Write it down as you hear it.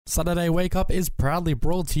Saturday Wake Up is proudly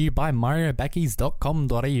brought to you by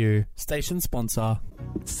mariobackies.com.au. Station sponsor.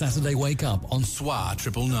 Saturday Wake Up on SWA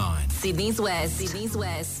 999. Sydney's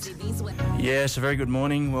West. Yes, a very good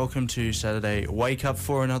morning. Welcome to Saturday Wake Up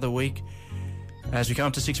for another week. As we come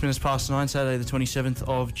up to 6 minutes past 9, Saturday the 27th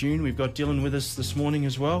of June, we've got Dylan with us this morning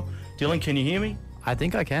as well. Dylan, can you hear me? I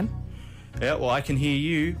think I can. Yeah, well, I can hear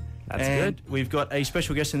you. That's and good. We've got a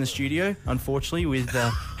special guest in the studio, unfortunately, with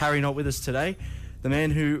Harry not with us today. The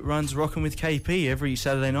man who runs Rockin' with KP every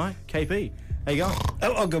Saturday night. KP, how you going?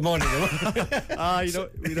 Oh, good morning.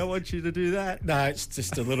 We don't want you to do that. No, it's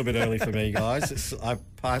just a little bit early for me, guys.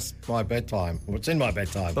 I've passed my bedtime. Well, it's in my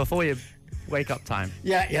bedtime. Before your wake up time.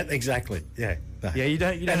 Yeah, exactly. Yeah. No. Yeah, you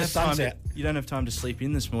don't And have the sun's time. out. You don't have time to sleep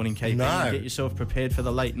in this morning, KP. No. You get yourself prepared for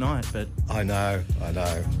the late night, but I know.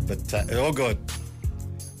 But all good.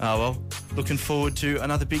 Looking forward to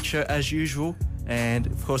another big show as usual. And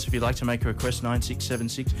of course, if you'd like to make a request,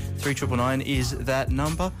 9676 3999 is that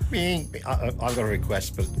number. I've got a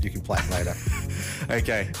request, but you can play it later.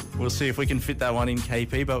 Okay, we'll see if we can fit that one in,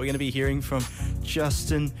 KP. But we're going to be hearing from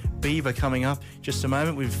Justin Bieber coming up just a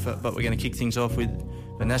moment. But we're going to kick things off with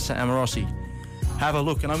Vanessa Amorosi. Have a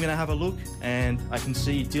look, and I'm going to have a look, and I can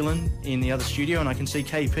see Dylan in the other studio, and I can see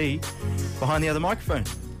KP behind the other microphone.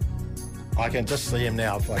 I can just see him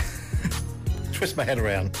now. If I twist my head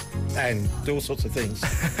around and do all sorts of things.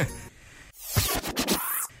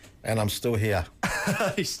 And I'm still here.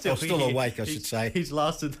 He's still awake, I should say. He's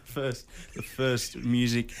lasted the first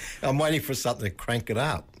music. I'm waiting for something to crank it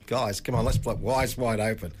up. Guys, come on, let's play Eyes Wide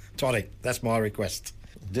Open. Tonic, that's my request.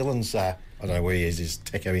 Dylan's, I don't know where he is. He's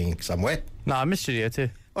teching somewhere. No, I'm in studio too.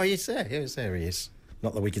 Oh, he's there. Yes, there he is.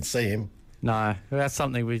 Not that we can see him. No, that's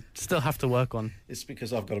something we still have to work on. It's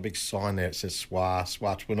because I've got a big sign there. It says SWA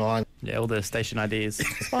 999. Yeah, all the station IDs.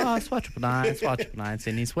 SWA 999, SWA 999,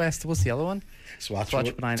 Sydney's West. What's the other one? SWA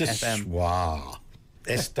 999 just FM.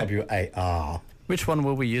 SWA. SWAR. Which one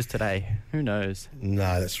will we use today? Who knows?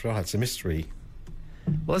 No, that's right. It's a mystery.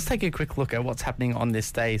 Well, let's take a quick look at what's happening on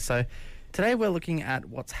this day. So today we're looking at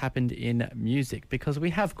what's happened in music because we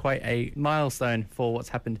have quite a milestone for what's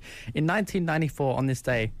happened. In 1994 on this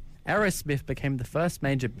day, Aerosmith became the first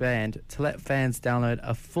major band to let fans download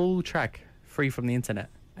a full track free from the internet.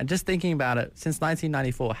 And just thinking about it, since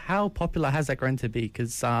 1994, how popular has that grown to be?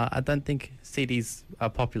 Because I don't think CDs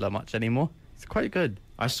are popular much anymore. It's quite good.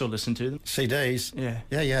 I still listen to them. CDs? Yeah.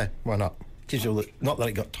 Yeah. Why not? Gives you not that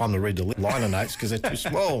it got time to read the liner notes because they're too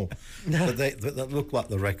small. But they look like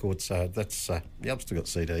the record, so that's... I've still got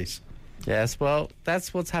CDs. Yes, well,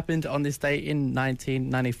 that's what's happened on this day in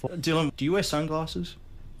 1994. Dylan, do you wear sunglasses?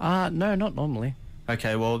 No, not normally.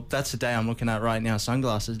 Okay, well, that's the day I'm looking at right now,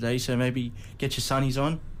 sunglasses day, so maybe get your sunnies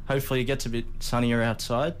on. Hopefully it gets a bit sunnier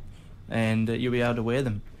outside, and you'll be able to wear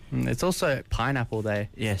them. It's also Pineapple Day.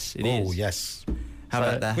 Yes, it is. Oh, yes. How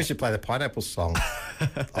about that? We should play the Pineapple song.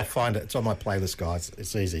 I'll find it. It's on my playlist, guys.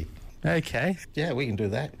 It's easy. Okay. Yeah, we can do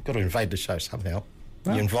that. Got to invade the show somehow.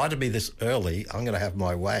 Well. You invited me this early. I'm going to have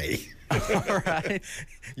my way. All right.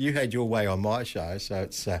 You had your way on my show, so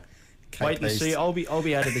it's... Wait and see. I'll be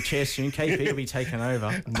out of the chair soon. KP will be taking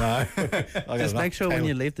over. No. Just make sure when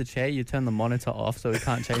you leave the chair, you turn the monitor off so we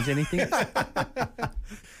can't change anything.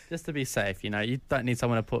 Just to be safe, you don't need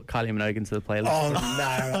someone to put Kylie Minogue into the playlist. Oh,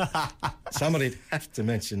 no. Somebody'd have to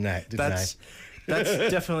mention that, didn't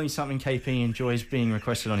That's definitely something KP enjoys being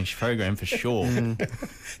requested on his program for sure. they?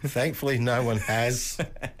 Thankfully, no one has.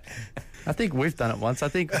 I think we've done it once. I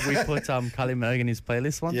think we put Kylie Minogue in his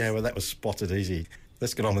playlist once. Yeah, well, that was spotted easy.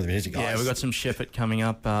 Let's get on with the music, guys. Yeah, we've got some Shepherd coming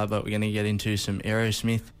up, but we're going to get into some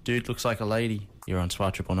Aerosmith. Dude looks like a lady. You're on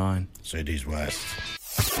SWA 999. CD's West.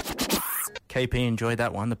 KP enjoyed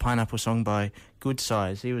that one, the Pineapple song by Good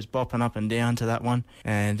Size. He was bopping up and down to that one,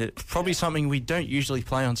 and it's probably something we don't usually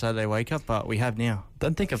play on Saturday Wake Up, but we have now.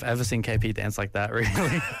 Don't think I've ever seen KP dance like that, really.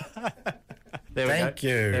 Thank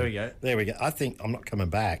you. There we go. There we go. I think I'm not coming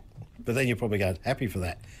back, but then you'll probably go happy for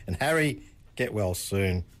that. And Harry, get well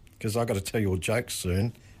soon, because I've got to tell you all jokes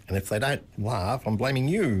soon, and if they don't laugh, I'm blaming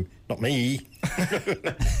you, not me.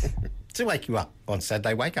 To wake you up on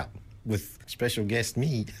Saturday Wake Up with special guest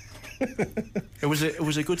me. It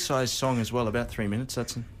was a good sized song as well, about 3 minutes.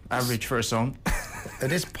 That's an average for a song.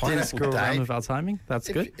 It is Didn't Pineapple screw around Day. with our timing. That's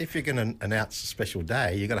good. If you're going to announce a special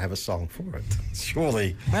day, you've got to have a song for it.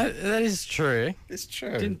 Surely. That is true. It's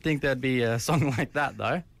true. Didn't think there'd be a song like that,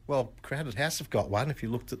 though. Well, Crowded House have got one. If you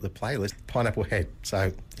looked at the playlist, Pineapple Head.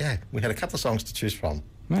 So, yeah, we had a couple of songs to choose from.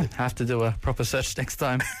 Have to do a proper search next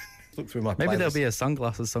time. Look through my playlist. Maybe there'll be a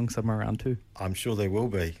sunglasses song somewhere around too. I'm sure there will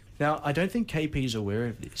be. Now, I don't think KP's aware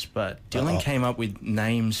of this, but Dylan came up with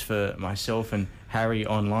names for myself and Harry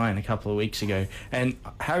online a couple of weeks ago. And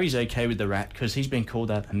Harry's okay with the rat because he's been called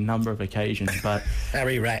that a number of occasions. But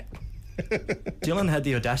Harry Rat. Dylan had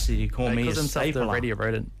the audacity to call me a calls himself the stapler. radio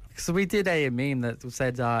rodent. So we did a meme that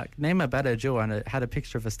said, name a better Jew, and it had a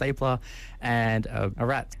picture of a stapler and a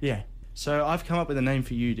rat. Yeah. So I've come up with a name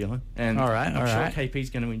for you, Dylan. And All right, I'm all sure right.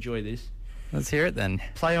 KP's going to enjoy this. Let's hear it then.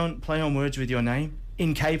 Play on words with your name.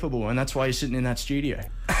 Incapable, and that's why you're sitting in that studio.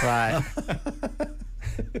 Right.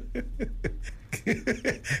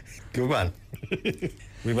 Good one.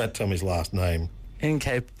 We won't tell him his last name.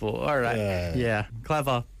 Incapable. All right. Yeah.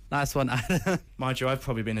 Clever. Nice one. Mind you, I've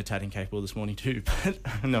probably been a tad incapable this morning too, but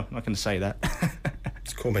no, I'm not going to say that.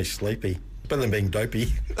 Just call me Sleepy. Better than being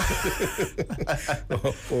dopey.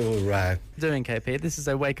 or Doing KP. This is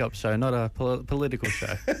a wake-up show, not a political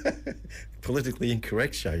show. politically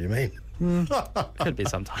incorrect show, you mean? Could be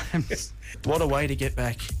sometimes. What a way to get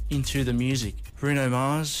back into the music. Bruno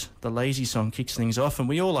Mars, the Lazy song, kicks things off, and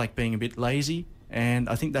we all like being a bit lazy, and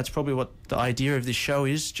I think that's probably what the idea of this show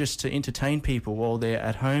is, just to entertain people while they're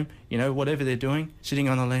at home, you know, whatever they're doing, sitting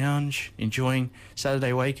on the lounge, enjoying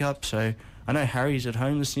Saturday Wake Up. So I know Harry's at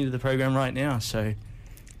home listening to the program right now, so...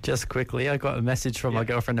 Just quickly, I got a message from my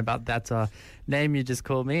girlfriend about that name you just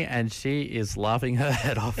called me, and she is laughing her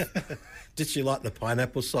head off. Did she like the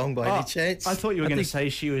Pineapple song by any chance? I thought you were going to say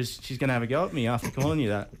she's going to have a go at me after calling you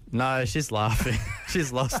that. No, she's laughing.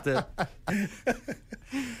 She's lost it.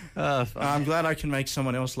 I'm glad I can make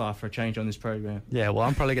someone else laugh for a change on this program. Yeah, well,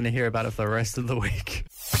 I'm probably going to hear about it for the rest of the week.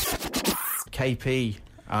 KP,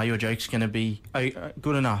 are your jokes going to be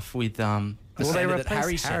good enough with the Will they standard that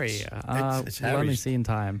replace Harry Harry? sets? It's We'll only Harry's. see in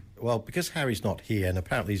time. Well, because Harry's not here, and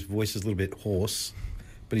apparently his voice is a little bit hoarse,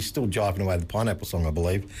 but he's still jiving away the Pineapple song, I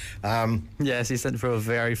believe. Yes, he sent through a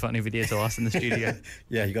very funny video to us in the studio.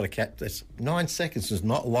 Yeah, you got to capture this. 9 seconds is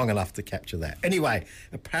not long enough to capture that. Anyway,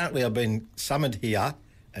 apparently I've been summoned here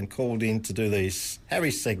and called in to do this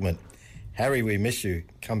Harry segment. Harry, we miss you.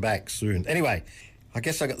 Come back soon. Anyway, I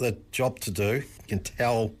guess I got the job to do. You can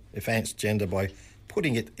tell if ant's gender by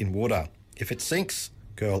putting it in water. If it sinks,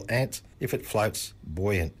 girl ant. If it floats,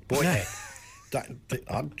 boy ant. Boy ant.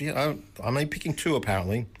 I'm only picking two,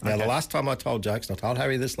 apparently. Now, the last time I told jokes, and I told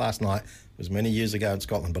Harry this last night, was many years ago in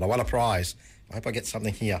Scotland, but I won a prize. I hope I get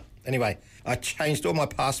something here. Anyway, I changed all my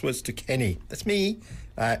passwords to Kenny. That's me.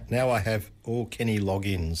 Now I have all Kenny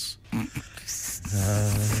logins.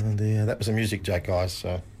 Yeah, that was a music joke, guys.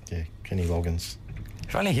 So, yeah, Kenny logins.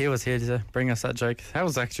 If only he was here to bring us that joke. That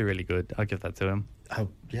was actually really good. I'll give that to him. Oh,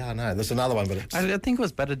 yeah, I know. There's another one, but it's... I think it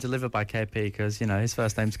was better delivered by KP because, you know, his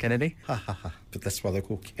first name's Kennedy. But that's why they're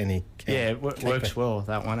called Kenny. Yeah, it works well,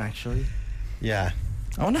 that one, actually. Yeah.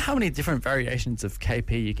 I wonder how many different variations of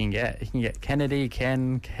KP you can get. You can get Kennedy,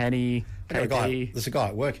 Ken, Kenny, KP. There's a guy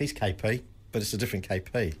at work, he's KP, but it's a different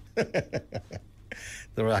KP.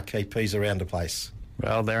 There are KPs around the place.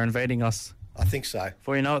 Well, they're invading us. I think so.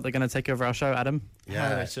 Before you know it, they're going to take over our show, Adam.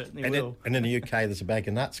 Yeah, they certainly and will. And in the UK, there's a bag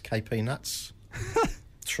of nuts, KP nuts.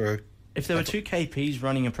 True. If there were two KPs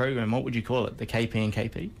running a program, what would you call it? The KP and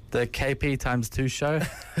KP? The KP times 2 show.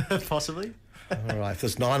 Possibly. All right, if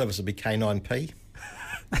there's 9 of us, it'd be K9P.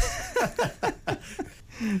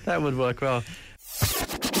 That would work well.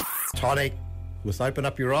 Toddy, let's open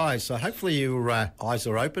up your eyes. So hopefully your eyes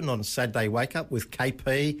are open on Saturday Wake Up with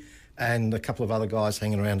KP and a couple of other guys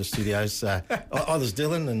hanging around the studios. There's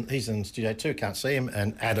Dylan, and he's in studio too, can't see him,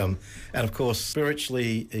 and Adam. And, of course,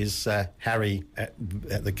 spiritually is Harry at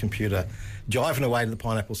the computer, jiving away to the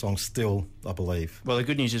Pineapple song still, I believe. Well, the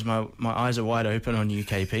good news is my eyes are wide open on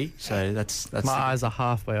UKP, so that's My eyes are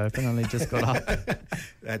halfway open, only just got up.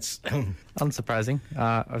 That's Unsurprising.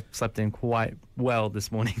 I've slept in quite well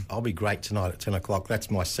this morning. I'll be great tonight at 10 o'clock. That's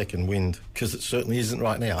my second wind, because it certainly isn't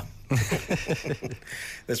right now.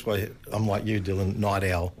 That's why I'm like you, Dylan, night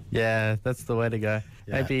owl. Yeah, that's the way to go.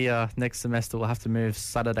 Yeah. Maybe next semester we'll have to move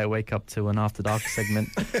Saturday Wake Up to an After Dark segment.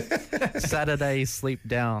 Saturday Sleep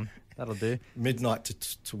Down. That'll do. Midnight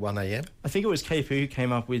to 1 a.m. I think it was KP who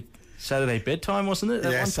came up with Saturday bedtime, wasn't it?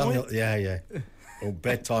 At one something. point? Yeah. Or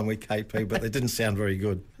bedtime with KP, but they didn't sound very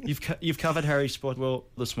good. You've covered Harry's sport well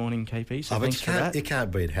this morning, KP. So But thanks for that. you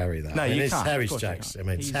can't beat Harry, though. No, you it's can't. Harry's Of course you jokes. can't. I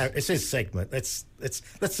mean, He's- it's his segment. That's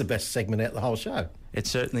the best segment out of the whole show. It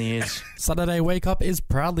certainly is. Saturday Wake Up is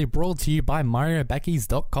proudly brought to you by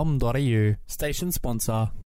MarioBackies.com.au. Station sponsor.